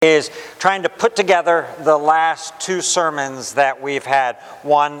is trying to put together the last two sermons that we've had,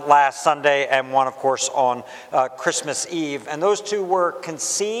 one last Sunday and one, of course, on Christmas Eve. And those two were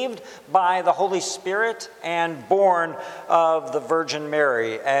conceived by the Holy Spirit and born of the Virgin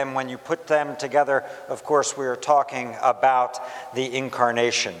Mary. And when you put them together, of course, we are talking about the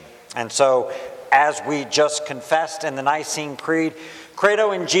Incarnation. And so, as we just confessed in the Nicene Creed,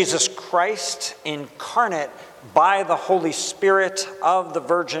 Credo in Jesus Christ, incarnate by the Holy Spirit of the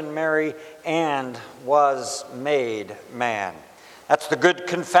Virgin Mary, and was made man. That's the good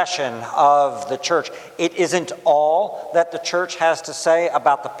confession of the church. It isn't all that the church has to say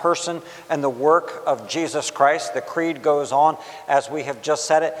about the person and the work of Jesus Christ. The creed goes on as we have just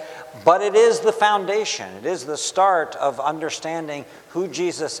said it, but it is the foundation. It is the start of understanding who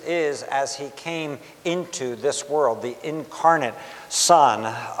Jesus is as he came into this world, the incarnate Son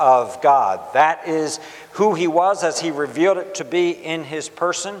of God. That is who he was as he revealed it to be in his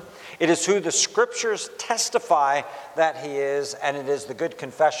person. It is who the Scriptures testify that he is, and it is the good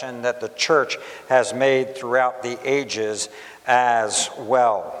confession that the church has made throughout the ages as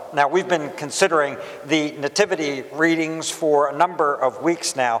well. Now, we've been considering the nativity readings for a number of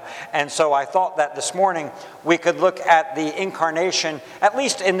weeks now, and so I thought that this morning we could look at the Incarnation, at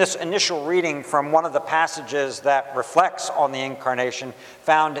least in this initial reading from one of the passages that reflects on the Incarnation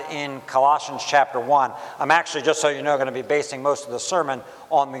found in Colossians chapter 1. I'm actually, just so you know, going to be basing most of the sermon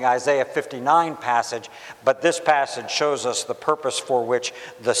on the Isaiah 59 passage, but this passage shows us the purpose for which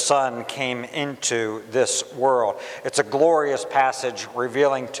the Son came into this world. It's a glorious passage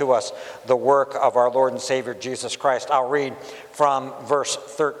revealing to us the work of our Lord and Savior Jesus Christ. I'll read from verse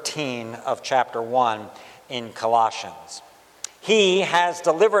 13 of chapter 1 in Colossians. He has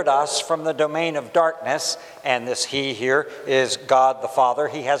delivered us from the domain of darkness, and this he here is God the Father.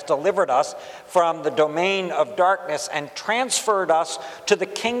 He has delivered us from the domain of darkness and transferred us to the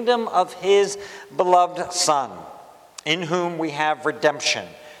kingdom of his beloved Son, in whom we have redemption,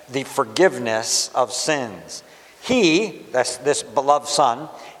 the forgiveness of sins. He, that's this beloved Son,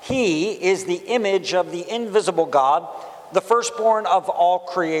 he is the image of the invisible God, the firstborn of all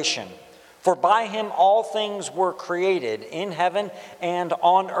creation. For by him all things were created, in heaven and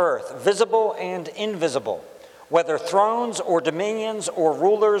on earth, visible and invisible. Whether thrones or dominions or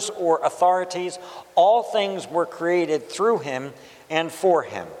rulers or authorities, all things were created through him and for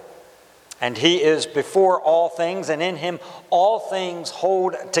him. And he is before all things, and in him all things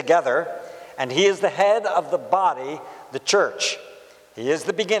hold together. And he is the head of the body, the church. He is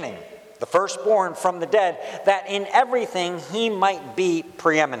the beginning, the firstborn from the dead, that in everything he might be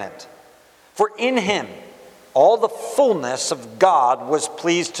preeminent. For in him all the fullness of God was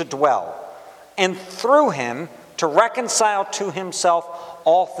pleased to dwell, and through him to reconcile to himself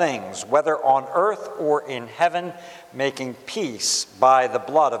all things, whether on earth or in heaven, making peace by the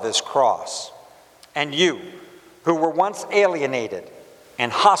blood of his cross. And you, who were once alienated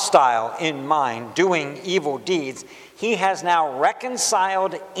and hostile in mind, doing evil deeds, he has now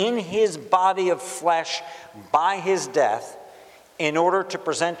reconciled in his body of flesh by his death, in order to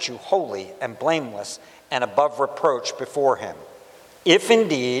present you holy and blameless and above reproach before him. If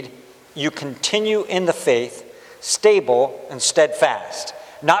indeed you continue in the faith, stable and steadfast,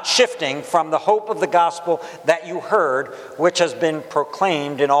 not shifting from the hope of the gospel that you heard, which has been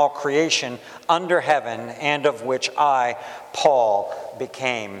proclaimed in all creation under heaven, and of which I, Paul,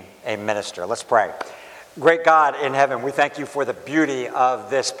 became a minister. Let's pray. Great God in heaven, we thank you for the beauty of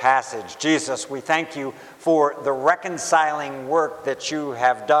this passage. Jesus, we thank you for the reconciling work that you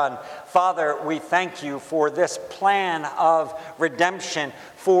have done. Father, we thank you for this plan of redemption,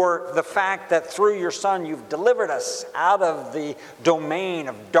 for the fact that through your Son you've delivered us out of the domain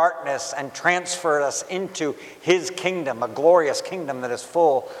of darkness and transferred us into his kingdom, a glorious kingdom that is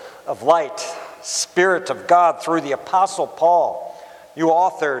full of light, Spirit of God. Through the Apostle Paul, you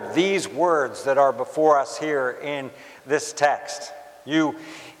authored these words that are before us here in this text. You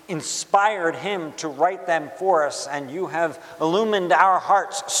inspired him to write them for us, and you have illumined our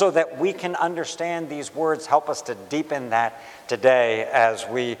hearts so that we can understand these words. Help us to deepen that today as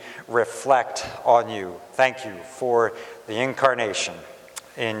we reflect on you. Thank you for the Incarnation.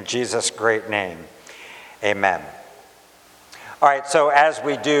 In Jesus' great name, amen. All right, so as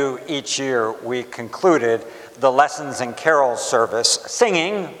we do each year, we concluded the Lessons and Carols service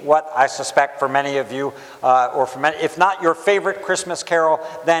singing what I suspect for many of you, or for many, if not your favorite Christmas carol,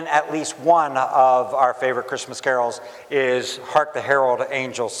 then at least one of our favorite Christmas carols is Hark the Herald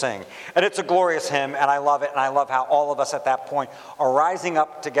Angels Sing. And it's a glorious hymn, and I love it, and I love how all of us at that point are rising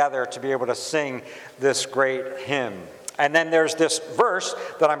up together to be able to sing this great hymn. And then there's this verse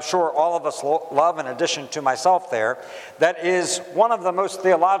that I'm sure all of us love, in addition to myself there, that is one of the most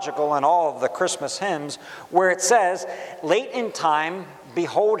theological in all of the Christmas hymns, where it says, "Late in time,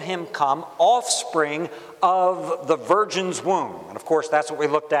 behold him come, offspring of the virgin's womb." And of course, that's what we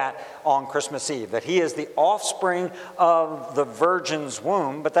looked at on Christmas Eve, that he is the offspring of the virgin's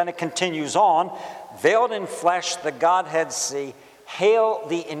womb. But then it continues on, "Veiled in flesh, the Godhead see, hail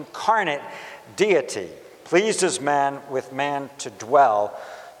the incarnate deity. Pleased as man with man to dwell,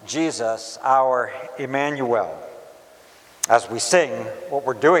 Jesus our Emmanuel." As we sing, what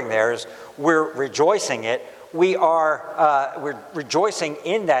we're doing there is we're rejoicing it. We're rejoicing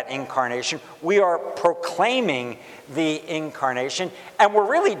in that incarnation. We are proclaiming the incarnation. And we're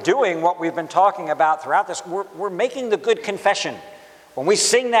really doing what we've been talking about throughout this. We're making the good confession. When we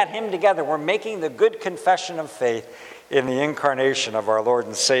sing that hymn together, we're making the good confession of faith in the incarnation of our Lord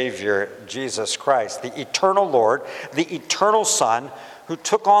and Savior, Jesus Christ, the eternal Lord, the eternal Son, who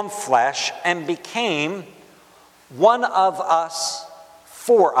took on flesh and became one of us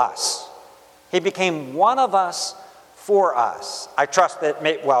for us. He became one of us for us. I trust that,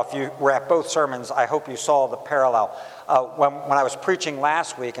 if you were at both sermons, I hope you saw the parallel. When I was preaching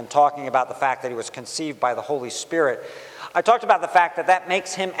last week and talking about the fact that he was conceived by the Holy Spirit, I talked about the fact that that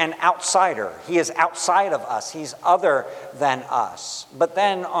makes him an outsider. He is outside of us. He's other than us. But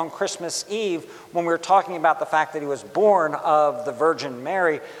then on Christmas Eve, when we were talking about the fact that he was born of the Virgin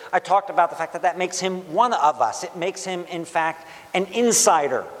Mary, I talked about the fact that that makes him one of us. It makes him, in fact, an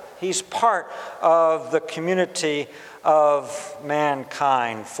insider. He's part of the community of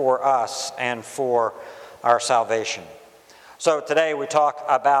mankind for us and for our salvation. So today we talk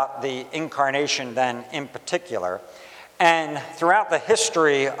about the incarnation then in particular. And throughout the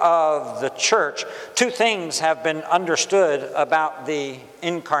history of the church, two things have been understood about the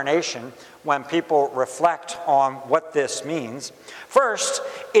incarnation when people reflect on what this means. First,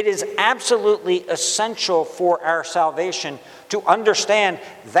 it is absolutely essential for our salvation to understand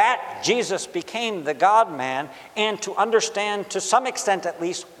that Jesus became the God-man and to understand, to some extent at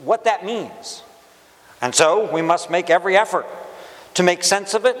least, what that means. And so we must make every effort to make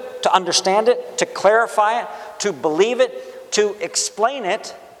sense of it, to understand it, to clarify it, to believe it, to explain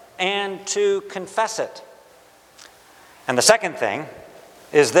it, and to confess it. And the second thing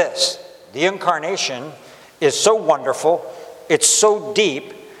is this: the incarnation is so wonderful, it's so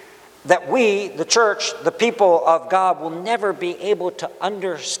deep, that we, the church, the people of God, will never be able to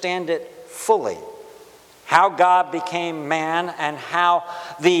understand it fully. How God became man and how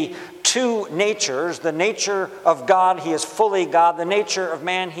the two natures, the nature of God, he is fully God, the nature of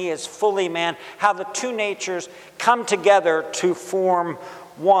man, he is fully man, how the two natures come together to form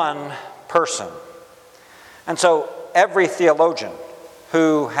one person. And so every theologian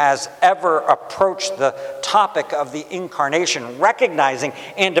who has ever approached the topic of the incarnation, recognizing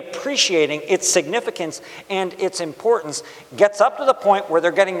and appreciating its significance and its importance, gets up to the point where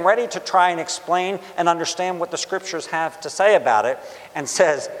they're getting ready to try and explain and understand what the scriptures have to say about it, and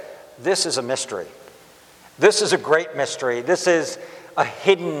says, this is a mystery. This is a great mystery. This is a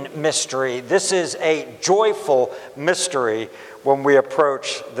hidden mystery. This is a joyful mystery when we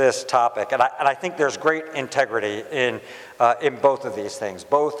approach this topic. And I think there's great integrity in both of these things,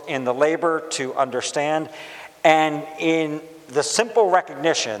 both in the labor to understand and in the simple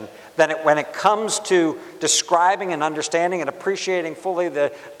recognition that when it comes to describing and understanding and appreciating fully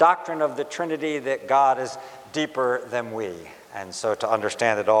the doctrine of the Trinity, that God is deeper than we. And so to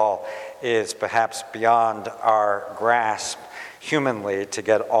understand it all is perhaps beyond our grasp humanly to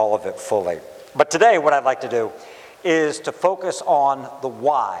get all of it fully. But today what I'd like to do is to focus on the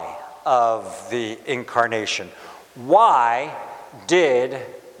why of the incarnation. Why did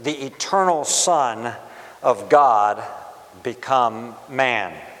the eternal Son of God become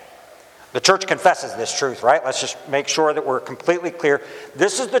man? The church confesses this truth, right? Let's just make sure that we're completely clear.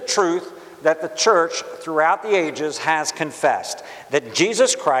 This is the truth that the church throughout the ages has confessed, that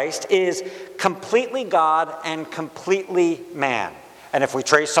Jesus Christ is completely God and completely man. And if we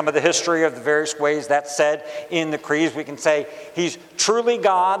trace some of the history of the various ways that's said in the creeds, we can say he's truly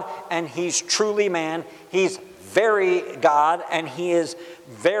God and he's truly man. He's very God and he is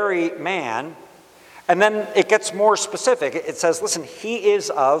very man. And then it gets more specific. It says, listen, he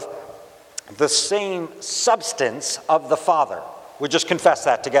is of the same substance of the Father. We just confessed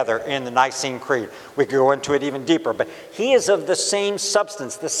that together in the Nicene Creed. We could go into it even deeper. But he is of the same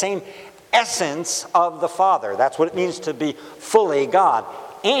substance, the same essence of the Father. That's what it means to be fully God.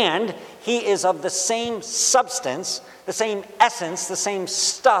 And he is of the same substance, the same essence, the same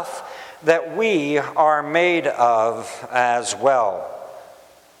stuff that we are made of as well.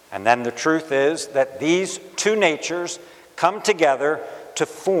 And then the truth is that these two natures come together to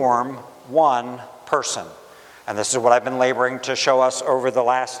form one person. And this is what I've been laboring to show us over the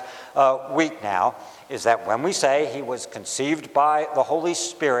last week now, is that when we say he was conceived by the Holy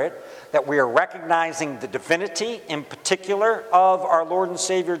Spirit, that we are recognizing the divinity in particular of our Lord and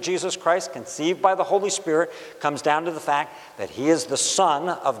Savior Jesus Christ, conceived by the Holy Spirit, comes down to the fact that he is the Son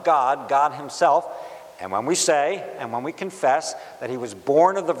of God, God himself. And when we say, and when we confess that he was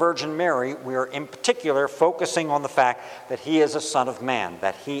born of the Virgin Mary, we are in particular focusing on the fact that he is a Son of Man,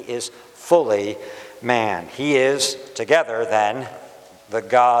 that he is fully man. He is, together then, the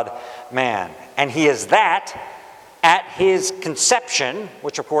God-man. And he is that at his conception,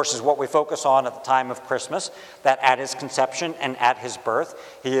 which of course is what we focus on at the time of Christmas, that at his conception and at his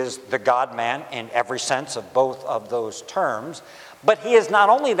birth, he is the God-man in every sense of both of those terms. But he is not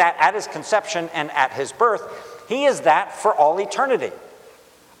only that at his conception and at his birth, he is that for all eternity.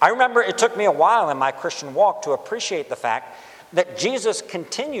 I remember it took me a while in my Christian walk to appreciate the fact that Jesus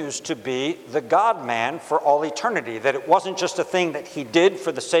continues to be the God-man for all eternity, that it wasn't just a thing that he did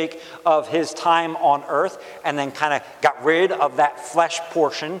for the sake of his time on earth and then kind of got rid of that flesh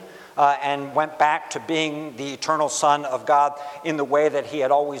portion and went back to being the eternal Son of God in the way that he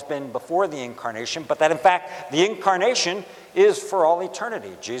had always been before the incarnation, but that in fact the incarnation is for all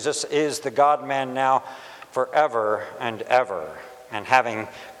eternity. Jesus is the God-man now forever and ever. And having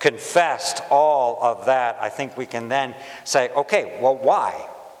confessed all of that, I think we can then say, okay, well, why?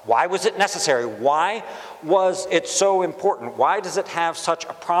 Why was it necessary? Why was it so important? Why does it have such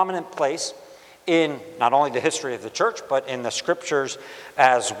a prominent place in not only the history of the church, but in the scriptures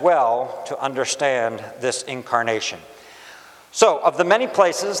as well to understand this incarnation? So, of the many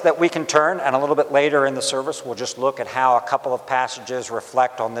places that we can turn, and a little bit later in the service, we'll just look at how a couple of passages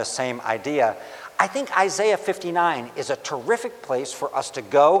reflect on this same idea. I think Isaiah 59 is a terrific place for us to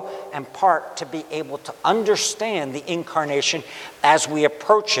go, in part to be able to understand the incarnation as we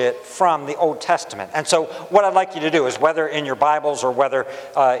approach it from the Old Testament. And so what I'd like you to do is, whether in your Bibles or whether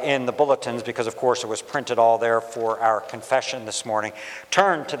in the bulletins, because of course it was printed all there for our confession this morning,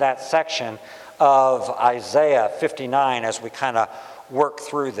 turn to that section of Isaiah 59 as we kind of work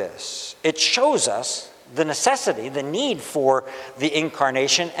through this. It shows us the necessity, the need for the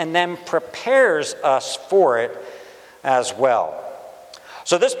incarnation, and then prepares us for it as well.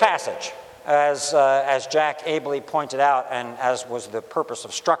 So this passage, as Jack ably pointed out, and as was the purpose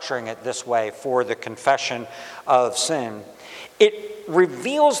of structuring it this way for the confession of sin, it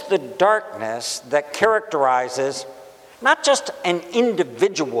reveals the darkness that characterizes not just an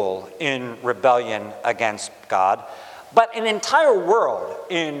individual in rebellion against God, but an entire world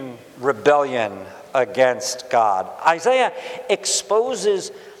in rebellion against God. Isaiah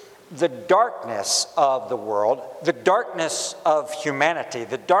exposes the darkness of the world, the darkness of humanity,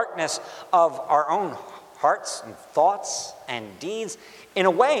 the darkness of our own hearts and thoughts and deeds in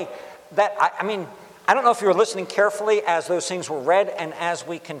a way that, I don't know if you were listening carefully as those things were read and as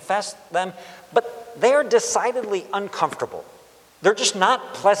we confessed them, but they are decidedly uncomfortable. They're just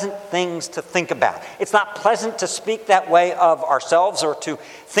not pleasant things to think about. It's not pleasant to speak that way of ourselves or to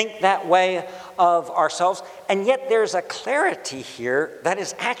think that way of ourselves. And yet there's a clarity here that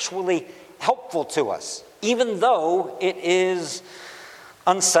is actually helpful to us, even though it is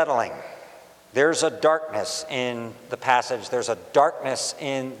unsettling. There's a darkness in the passage. There's a darkness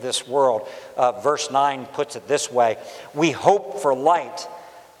in this world. Verse 9 puts it this way: we hope for light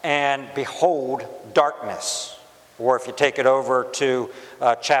and behold darkness. Or if you take it over to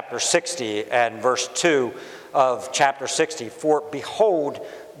chapter 60 and verse 2 of chapter 60, for behold,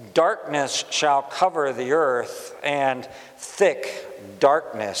 darkness shall cover the earth, and thick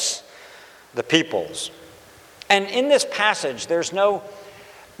darkness the peoples. And in this passage, there's no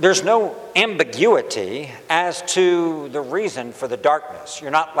ambiguity as to the reason for the darkness.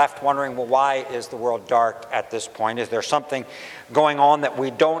 You're not left wondering, well, why is the world dark at this point? Is there something going on that we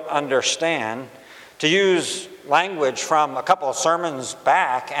don't understand? To use language from a couple of sermons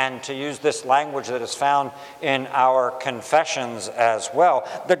back, and to use this language that is found in our confessions as well,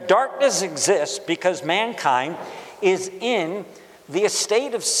 the darkness exists because mankind is in the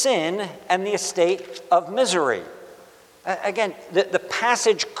estate of sin and the estate of misery. Again, the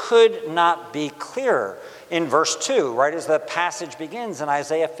passage could not be clearer. In verse 2, right as the passage begins in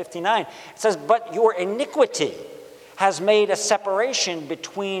Isaiah 59, it says, but your iniquity has made a separation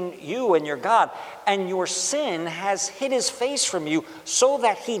between you and your God, and your sin has hid his face from you so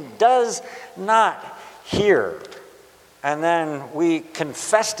that he does not hear. And then we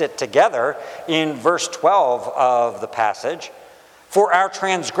confessed it together in verse 12 of the passage. For our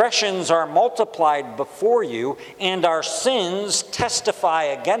transgressions are multiplied before you, and our sins testify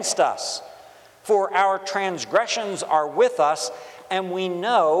against us. For our transgressions are with us, and we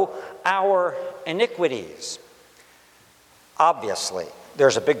know our iniquities. Obviously,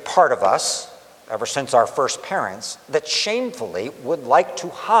 there's a big part of us, ever since our first parents, that shamefully would like to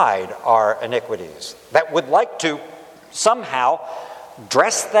hide our iniquities, that would like to somehow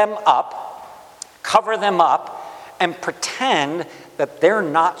dress them up, cover them up, and pretend that they're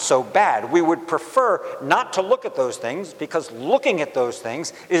not so bad. We would prefer not to look at those things, because looking at those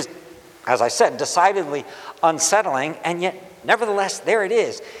things is, as I said, decidedly unsettling, and yet, nevertheless, there it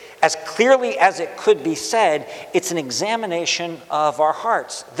is. As clearly as it could be said, it's an examination of our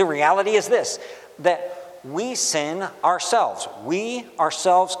hearts. The reality is this, that we sin ourselves. We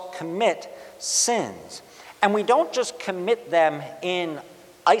ourselves commit sins. And we don't just commit them in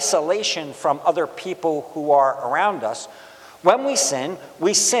isolation from other people who are around us. When we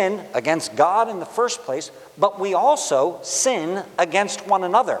sin against God in the first place, but we also sin against one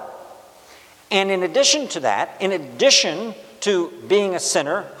another. And in addition to that, in addition to being a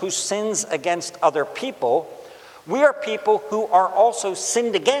sinner who sins against other people, we are people who are also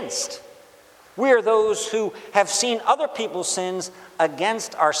sinned against. We are those who have seen other people's sins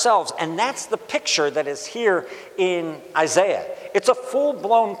against ourselves. And that's the picture that is here in Isaiah. It's a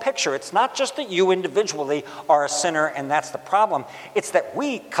full-blown picture. It's not just that you individually are a sinner and that's the problem. It's that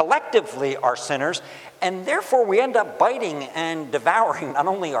we collectively are sinners, and therefore we end up biting and devouring not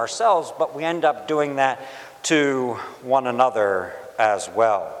only ourselves, but we end up doing that to one another as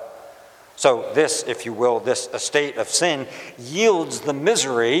well. So this, if you will, this estate of sin yields the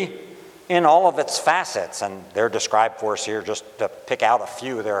misery in all of its facets, and they're described for us here just to pick out a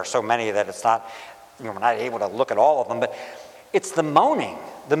few. There are so many that it's not, we're not able to look at all of them, but it's the moaning.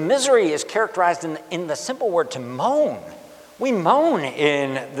 The misery is characterized in the simple word to moan. We moan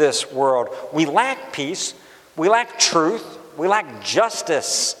in this world. We lack peace, we lack truth, we lack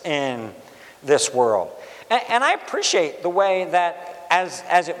justice in this world. And I appreciate the way that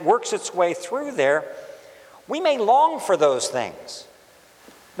as it works its way through there, we may long for those things.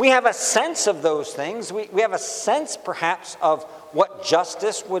 We have a sense of those things. We have a sense, perhaps, of what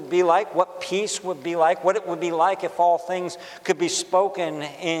justice would be like, what peace would be like, what it would be like if all things could be spoken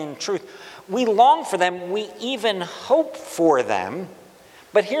in truth. We long for them. We even hope for them.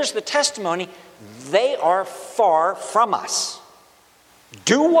 But here's the testimony. They are far from us.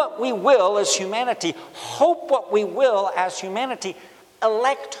 Do what we will as humanity, hope what we will as humanity,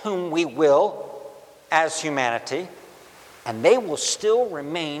 elect whom we will as humanity, and they will still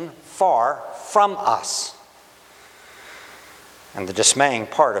remain far from us. And the dismaying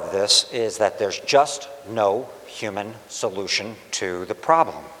part of this is that there's just no human solution to the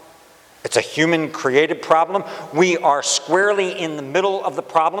problem. It's a human-created problem. We are squarely in the middle of the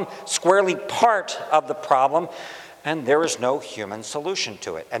problem, squarely part of the problem, and there is no human solution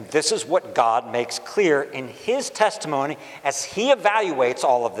to it. And this is what God makes clear in his testimony as he evaluates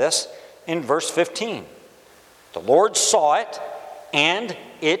all of this in verse 15. The Lord saw it, and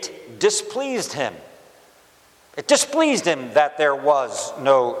it displeased him. It displeased him that there was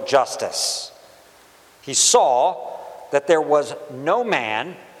no justice. He saw that there was no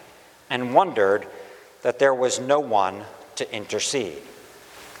man and wondered that there was no one to intercede.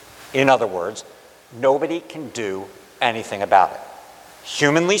 In other words, nobody can do anything about it.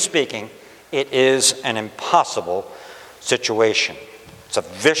 Humanly speaking, it is an impossible situation. It's a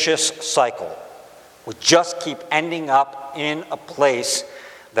vicious cycle. We just keep ending up in a place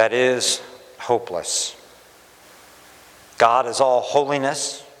that is hopeless. God is all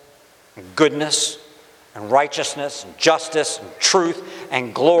holiness, and goodness, and righteousness, and justice, and truth,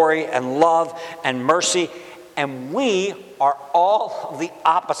 and glory, and love, and mercy, and we are all the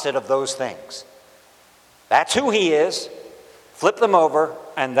opposite of those things. That's who he is. Flip them over,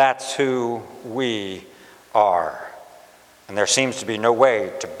 and that's who we are. And there seems to be no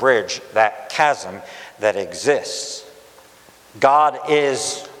way to bridge that chasm that exists. God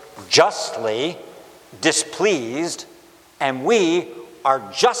is justly displeased, and we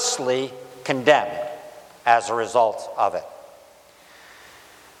are justly condemned as a result of it.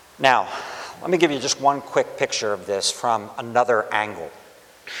 Now, let me give you just one quick picture of this from another angle.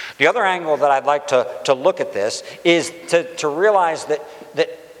 The other angle that I'd like to look at this is to realize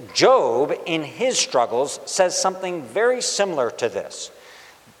that Job, in his struggles, says something very similar to this.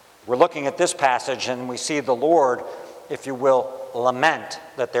 We're looking at this passage and we see the Lord, if you will, lament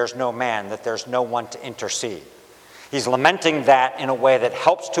that there's no man, that there's no one to intercede. He's lamenting that in a way that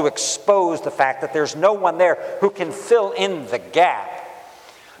helps to expose the fact that there's no one there who can fill in the gap.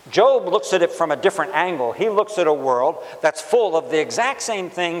 Job looks at it from a different angle. He looks at a world that's full of the exact same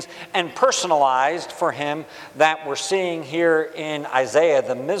things and personalized for him that we're seeing here in Isaiah,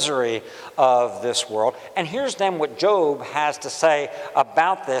 the misery of this world. And here's then what Job has to say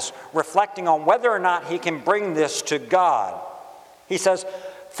about this, reflecting on whether or not he can bring this to God. He says,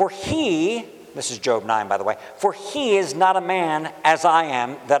 "For he," this is Job 9, by the way, "for he is not a man as I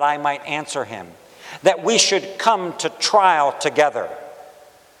am, that I might answer him, that we should come to trial together.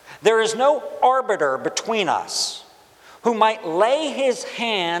 There is no arbiter between us who might lay his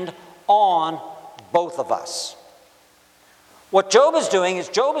hand on both of us." What Job is doing is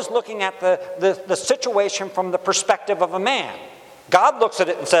Job is looking at the situation from the perspective of a man. God looks at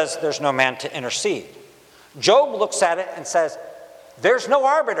it and says, there's no man to intercede. Job looks at it and says, there's no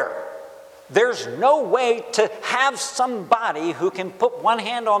arbiter. There's no way to have somebody who can put one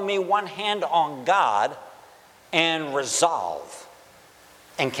hand on me, one hand on God, and resolve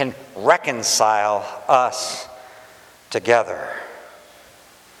and can reconcile us together.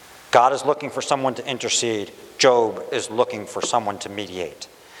 God is looking for someone to intercede. Job is looking for someone to mediate.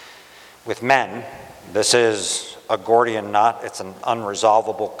 With men, this is a Gordian knot. It's an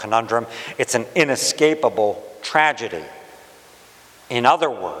unresolvable conundrum. It's an inescapable tragedy. In other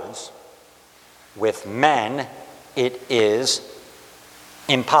words, with men, it is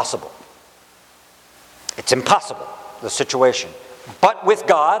impossible. It's impossible, the situation. But with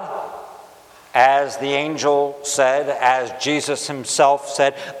God, as the angel said, as Jesus himself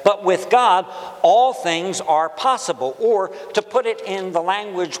said, but with God, all things are possible. Or to put it in the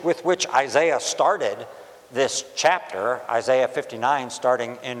language with which Isaiah started this chapter, Isaiah 59,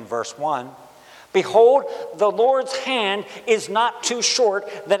 starting in verse 1, "Behold, the Lord's hand is not too short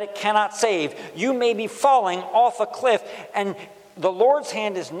that it cannot save. You may be falling off a cliff, and the Lord's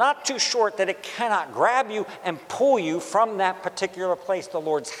hand is not too short that it cannot grab you and pull you from that particular place." The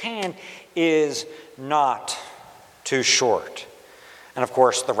Lord's hand is not too short. And of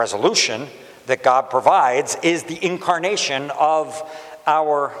course, the resolution that God provides is the incarnation of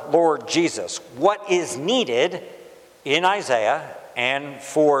our Lord Jesus. What is needed in Isaiah and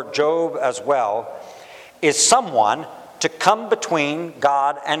for Job as well is someone to come between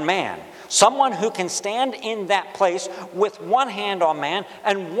God and man. Someone who can stand in that place with one hand on man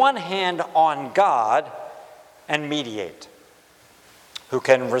and one hand on God and mediate. Who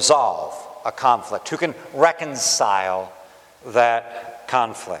can resolve a conflict, who can reconcile that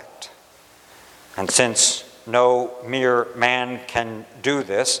conflict. And since no mere man can do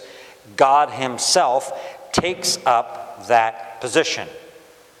this, God himself takes up that position.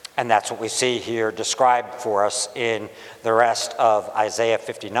 And that's what we see here described for us in the rest of Isaiah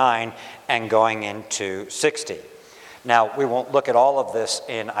 59 and going into 60. Now, we won't look at all of this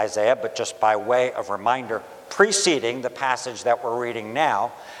in Isaiah, but just by way of reminder, preceding the passage that we're reading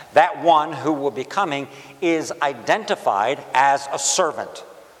now, that one who will be coming is identified as a servant.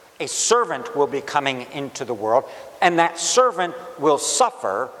 A servant will be coming into the world, and that servant will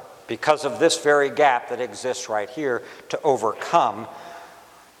suffer because of this very gap that exists right here to overcome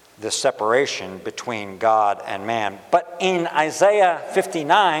the separation between God and man. But in Isaiah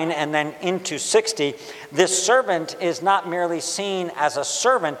 59 and then into 60, this servant is not merely seen as a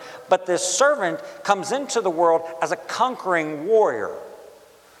servant, but this servant comes into the world as a conquering warrior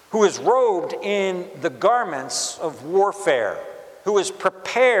who is robed in the garments of warfare, who is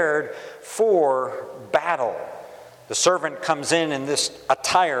prepared for battle. The servant comes in this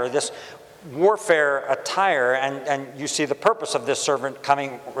attire, this warfare attire, and you see the purpose of this servant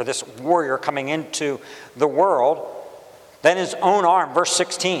coming, or this warrior coming into the world. Then his own arm, verse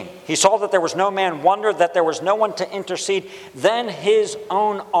 16, he saw that there was no man, wondered that there was no one to intercede. Then his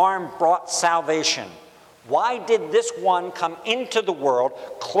own arm brought salvation. Why did this one come into the world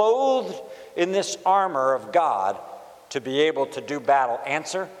clothed in this armor of God to be able to do battle?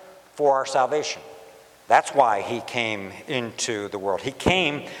 Answer, for our salvation. That's why he came into the world. He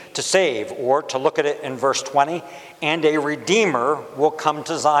came to save, or to look at it in verse 20, and a redeemer will come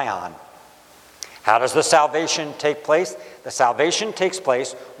to Zion. How does the salvation take place? The salvation takes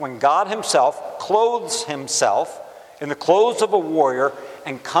place when God himself clothes himself in the clothes of a warrior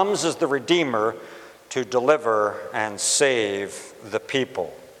and comes as the redeemer to deliver and save the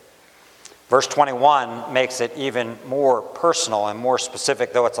people. Verse 21 makes it even more personal and more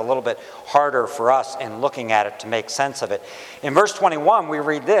specific, though it's a little bit harder for us in looking at it to make sense of it. In verse 21, we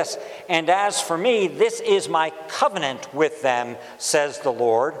read this, "And as for me, this is my covenant with them, says the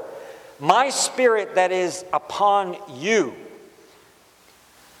Lord. My spirit that is upon you."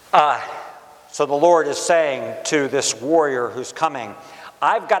 So the Lord is saying to this warrior who's coming,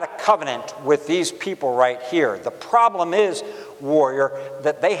 I've got a covenant with these people right here. The problem is warrior,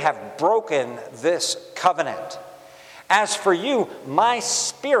 that they have broken this covenant. As for you, my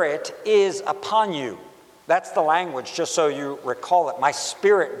spirit is upon you. That's the language, just so you recall it. My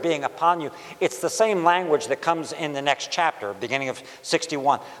spirit being upon you. It's the same language that comes in the next chapter, beginning of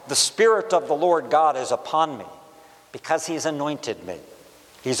 61. The Spirit of the Lord God is upon me because he's anointed me.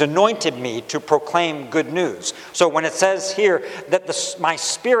 He's anointed me to proclaim good news. So when it says here that my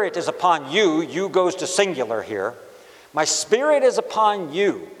spirit is upon you, you goes to singular here. My spirit is upon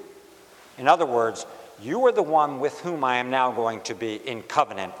you. In other words, you are the one with whom I am now going to be in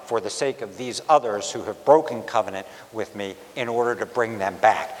covenant for the sake of these others who have broken covenant with me in order to bring them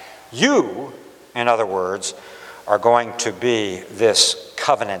back. You, in other words, are going to be this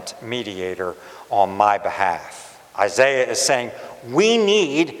covenant mediator on my behalf. Isaiah is saying, we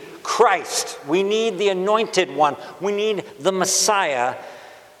need Christ. We need the anointed one. We need the Messiah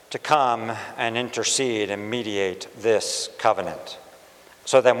to come and intercede and mediate this covenant.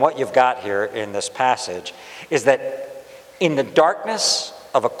 So then what you've got here in this passage is that in the darkness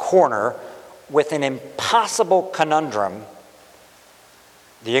of a corner with an impossible conundrum,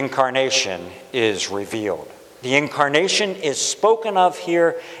 the incarnation is revealed. The incarnation is spoken of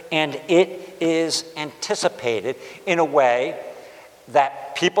here, and it is anticipated in a way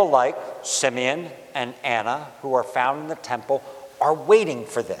that people like Simeon and Anna, who are found in the temple, are waiting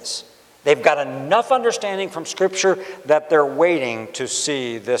for this. They've got enough understanding from Scripture that they're waiting to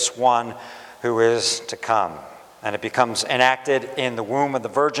see this one who is to come. And it becomes enacted in the womb of the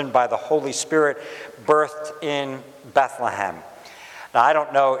Virgin by the Holy Spirit, birthed in Bethlehem. Now, I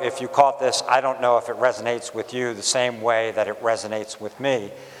don't know if you caught this. I don't know if it resonates with you the same way that it resonates with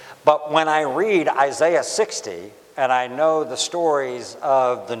me. But when I read Isaiah 60, and I know the stories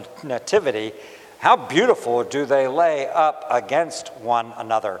of the Nativity, how beautiful do they lay up against one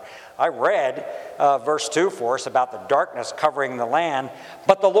another. I read verse 2 for us about the darkness covering the land,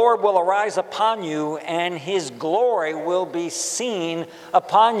 but the Lord will arise upon you, and his glory will be seen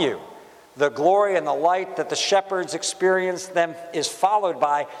upon you. The glory and the light that the shepherds experienced them is followed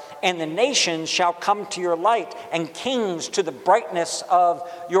by, and the nations shall come to your light, and kings to the brightness of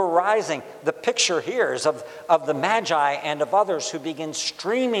your rising. The picture here is of the Magi and of others who begin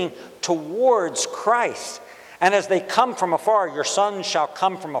streaming towards Christ. And as they come from afar, your sons shall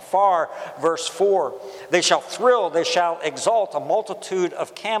come from afar, verse 4. They shall thrill, they shall exalt a multitude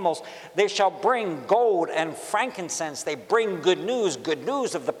of camels. They shall bring gold and frankincense. They bring good news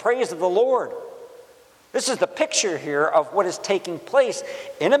of the praise of the Lord. This is the picture here of what is taking place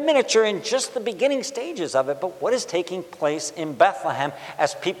in a miniature in just the beginning stages of it, but what is taking place in Bethlehem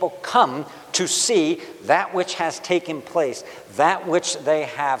as people come to see that which has taken place, that which they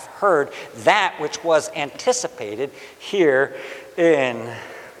have heard, that which was anticipated here in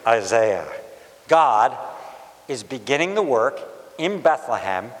Isaiah. God is beginning the work in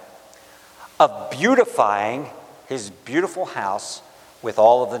Bethlehem of beautifying his beautiful house with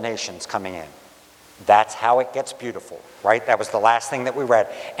all of the nations coming in. That's how it gets beautiful, right? That was the last thing that we read.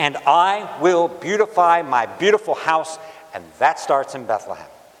 And I will beautify my beautiful house, and that starts in Bethlehem.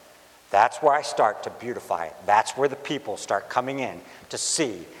 That's where I start to beautify it. That's where the people start coming in to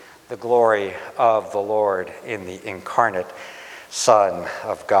see the glory of the Lord in the incarnate Son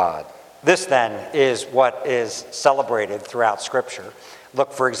of God. This then is what is celebrated throughout Scripture.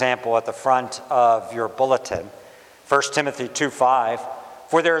 Look, for example, at the front of your bulletin, 1 Timothy 2:5.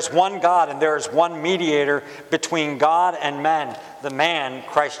 For there is one God and there is one mediator between God and men, the man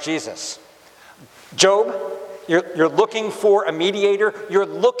Christ Jesus. Job, you're looking for a mediator. You're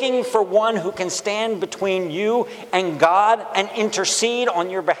looking for one who can stand between you and God and intercede on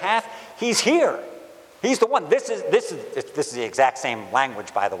your behalf. He's here. He's the one. This is the exact same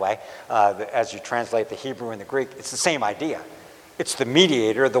language, by the way, as you translate the Hebrew and the Greek. It's the same idea. It's the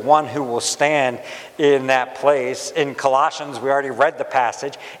mediator, the one who will stand in that place. In Colossians, we already read the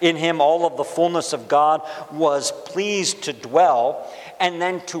passage. In him, all of the fullness of God was pleased to dwell, and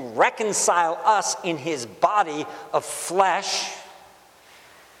then to reconcile us in his body of flesh.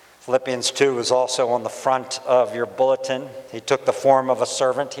 Philippians 2 is also on the front of your bulletin. He took the form of a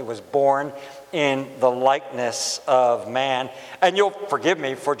servant. He was born in the likeness of man. And you'll forgive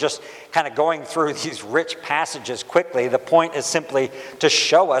me for just kind of going through these rich passages quickly. The point is simply to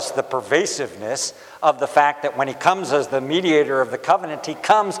show us the pervasiveness of the fact that when he comes as the mediator of the covenant, he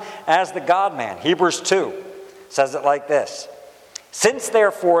comes as the God-man. Hebrews 2 says it like this. Since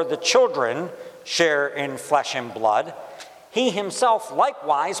therefore the children share in flesh and blood, he himself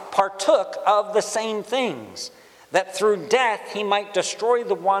likewise partook of the same things, that through death he might destroy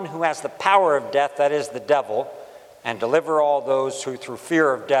the one who has the power of death, that is the devil, and deliver all those who through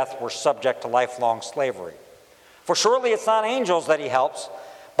fear of death were subject to lifelong slavery. For surely it's not angels that he helps,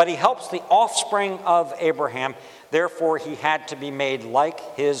 but he helps the offspring of Abraham. Therefore he had to be made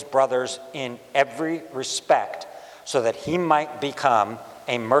like his brothers in every respect, so that he might become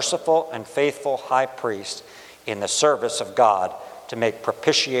a merciful and faithful high priest in the service of God to make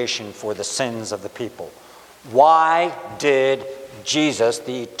propitiation for the sins of the people. Why did Jesus,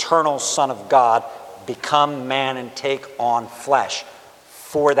 the eternal Son of God, become man and take on flesh?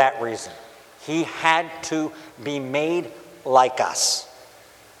 For that reason. He had to be made like us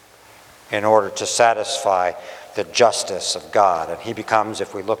in order to satisfy the justice of God. And he becomes,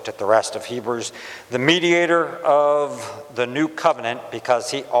 if we looked at the rest of Hebrews, the mediator of the new covenant, because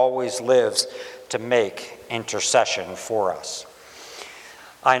he always lives to make intercession for us.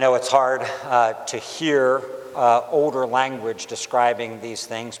 I know it's hard to hear older language describing these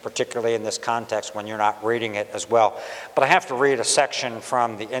things, particularly in this context when you're not reading it as well. But I have to read a section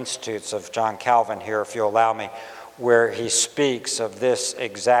from the Institutes of John Calvin here, if you'll allow me, where he speaks of this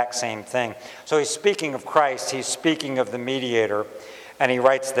exact same thing. So he's speaking of Christ, he's speaking of the mediator, and he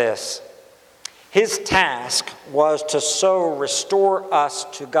writes this: his task was to so restore us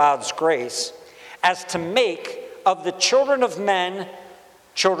to God's grace as to make of the children of men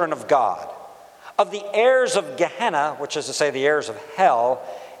children of God, of the heirs of Gehenna, which is to say the heirs of hell,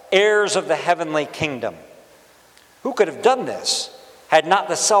 heirs of the heavenly kingdom. Who could have done this had not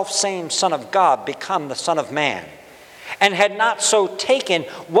the selfsame Son of God become the Son of Man, and had not so taken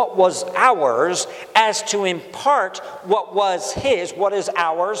what was ours as to impart what was his? What is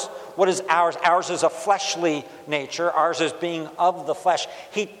ours? What is ours? Ours is a fleshly nature. Ours is being of the flesh.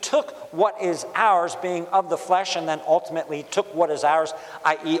 He took what is ours, being of the flesh, and then ultimately took what is ours,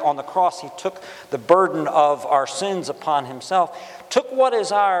 i.e. on the cross, he took the burden of our sins upon himself, took what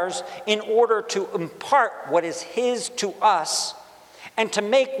is ours in order to impart what is his to us, and to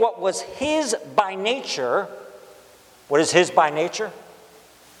make what was his by nature. What is his by nature?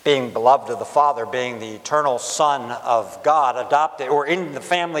 Being beloved of the Father, being the eternal Son of God, adopted or in the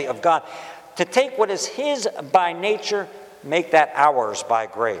family of God. To take what is his by nature, make that ours by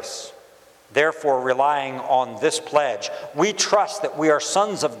grace. Therefore, relying on this pledge, we trust that we are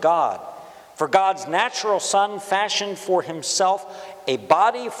sons of God. For God's natural Son fashioned for himself a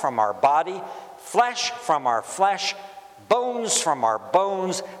body from our body, flesh from our flesh, bones from our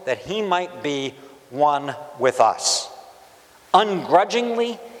bones, that he might be one with us.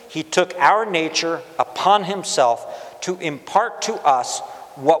 Ungrudgingly, he took our nature upon himself to impart to us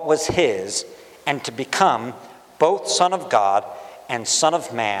what was his, and to become both Son of God and Son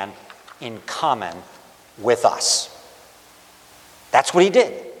of Man in common with us. That's what he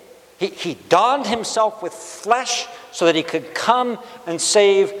did. He donned himself with flesh so that he could come and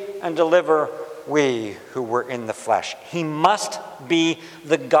save and deliver we who were in the flesh. He must be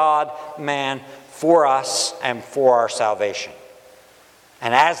the God-man for us and for our salvation.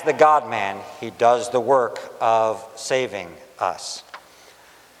 And as the God-man, he does the work of saving us.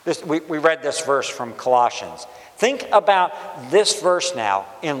 We read this verse from Colossians. Think about this verse now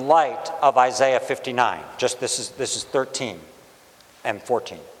in light of Isaiah 59. This is 13 and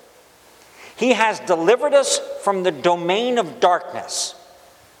 14. He has delivered us from the domain of darkness.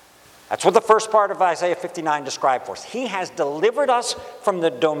 That's what the first part of Isaiah 59 described for us. He has delivered us from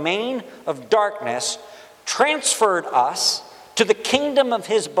the domain of darkness, transferred us to the kingdom of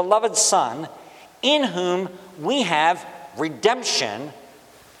his beloved Son, in whom we have redemption.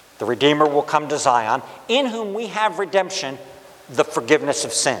 The Redeemer will come to Zion, in whom we have redemption, the forgiveness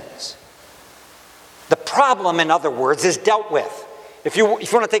of sins. The problem, in other words, is dealt with. If you want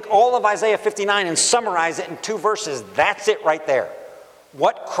to take all of Isaiah 59 and summarize it in 2 verses, that's it right there.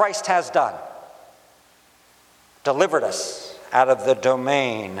 What Christ has done. Delivered us out of the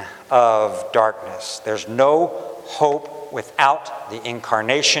domain of darkness. There's no hope without the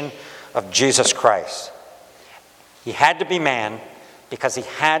incarnation of Jesus Christ. He had to be man because he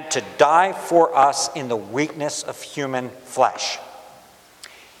had to die for us in the weakness of human flesh.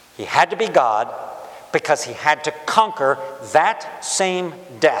 He had to be God because he had to conquer that same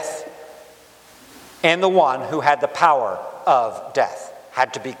death. And the one who had the power of death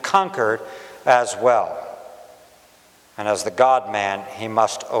had to be conquered as well. And as the God-man, he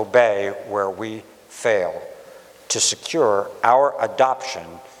must obey where we fail, to secure our adoption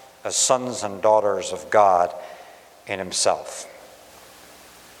as sons and daughters of God in himself.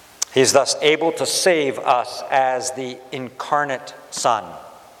 He is thus able to save us as the incarnate Son,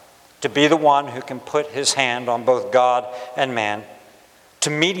 to be the one who can put his hand on both God and man, to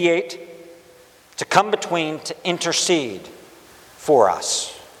mediate, to come between, to intercede for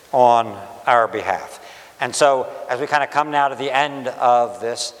us on our behalf. And so, as we kind of come now to the end of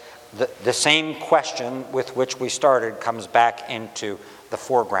this, the same question with which we started comes back into the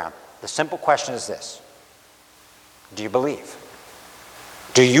foreground. The simple question is this: do you believe?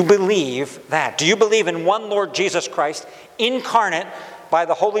 Do you believe that? Do you believe in one Lord Jesus Christ, incarnate by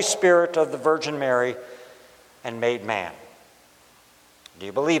the Holy Spirit of the Virgin Mary and made man? Do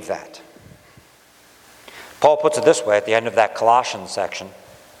you believe that? Paul puts it this way at the end of that Colossians section: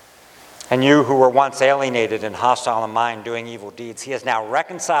 and you who were once alienated and hostile in mind, doing evil deeds, he is now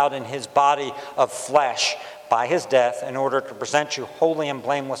reconciled in his body of flesh by his death, in order to present you holy and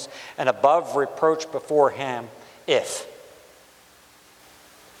blameless and above reproach before him, if,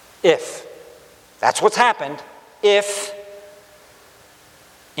 that's what's happened, if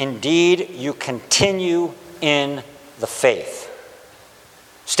indeed you continue in the faith,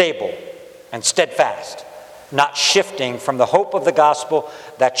 stable and steadfast, not shifting from the hope of the gospel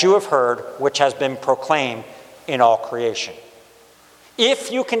that you have heard, which has been proclaimed in all creation. If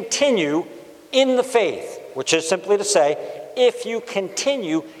you continue in the faith, which is simply to say, if you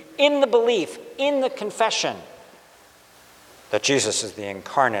continue in the belief, in the confession that Jesus is the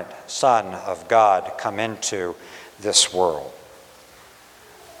incarnate Son of God come into this world.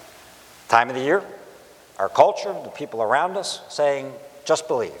 Time of the year, our culture, the people around us saying, just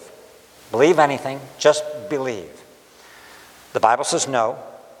believe. Believe anything, just believe. The Bible says no,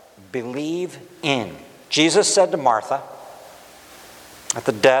 believe in. Jesus said to Martha at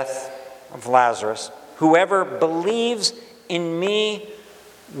the death of Lazarus, whoever believes in me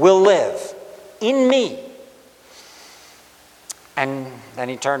will live. In me. And then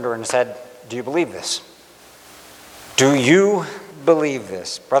he turned to her and said, do you believe this? Do you believe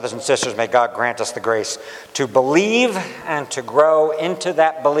this? Brothers and sisters, may God grant us the grace to believe and to grow into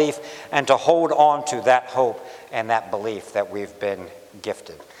that belief and to hold on to that hope and that belief that we've been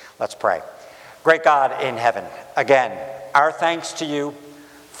gifted. Let's pray. Great God in heaven, again, our thanks to you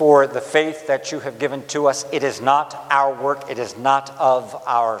for the faith that you have given to us. It is not our work. It is not of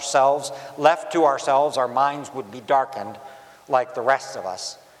ourselves. Left to ourselves, our minds would be darkened like the rest of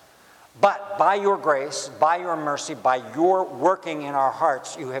us. But by your grace, by your mercy, by your working in our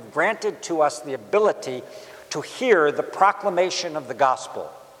hearts, you have granted to us the ability to hear the proclamation of the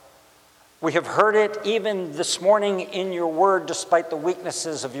gospel. We have heard it even this morning in your word, despite the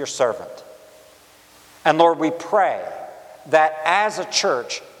weaknesses of your servant. And Lord, we pray that as a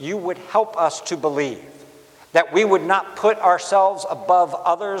church, you would help us to believe, that we would not put ourselves above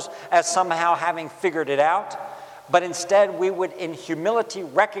others as somehow having figured it out, but instead we would in humility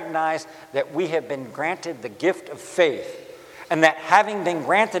recognize that we have been granted the gift of faith, and that having been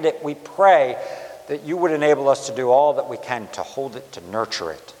granted it, we pray that you would enable us to do all that we can to hold it, to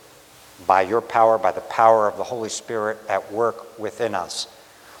nurture it, by your power, by the power of the Holy Spirit at work within us.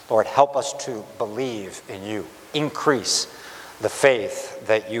 Lord, help us to believe in you. Increase the faith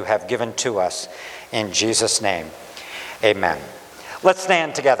that you have given to us. In Jesus' name, amen. Let's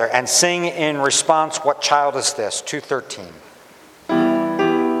stand together and sing in response, What Child Is This? 213.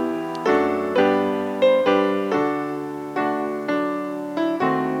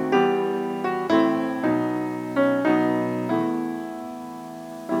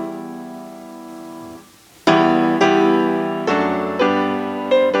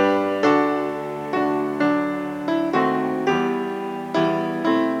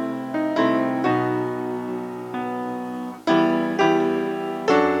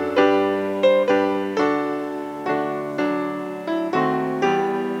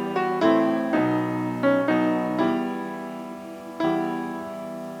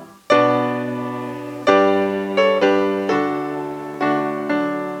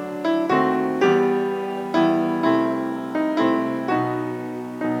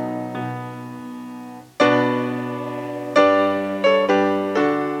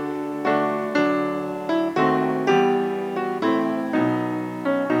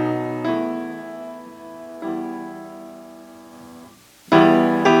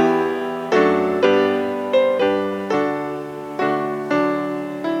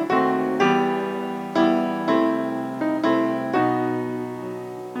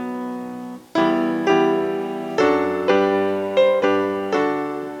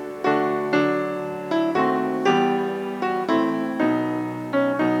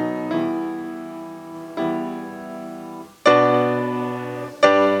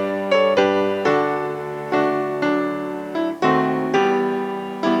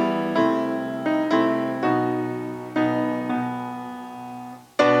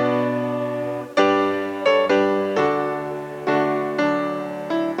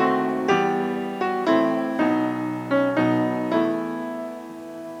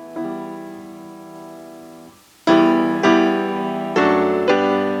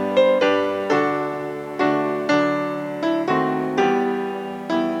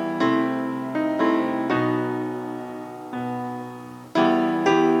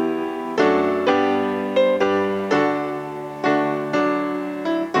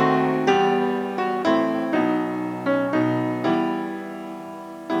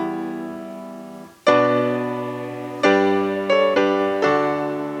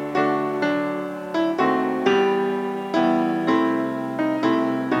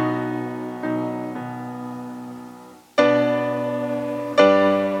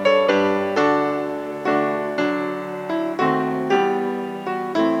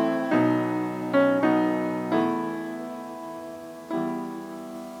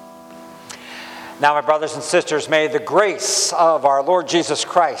 Now, my brothers and sisters, may the grace of our Lord Jesus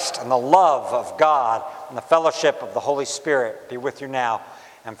Christ and the love of God and the fellowship of the Holy Spirit be with you now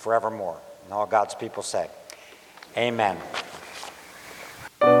and forevermore. And all God's people say, amen.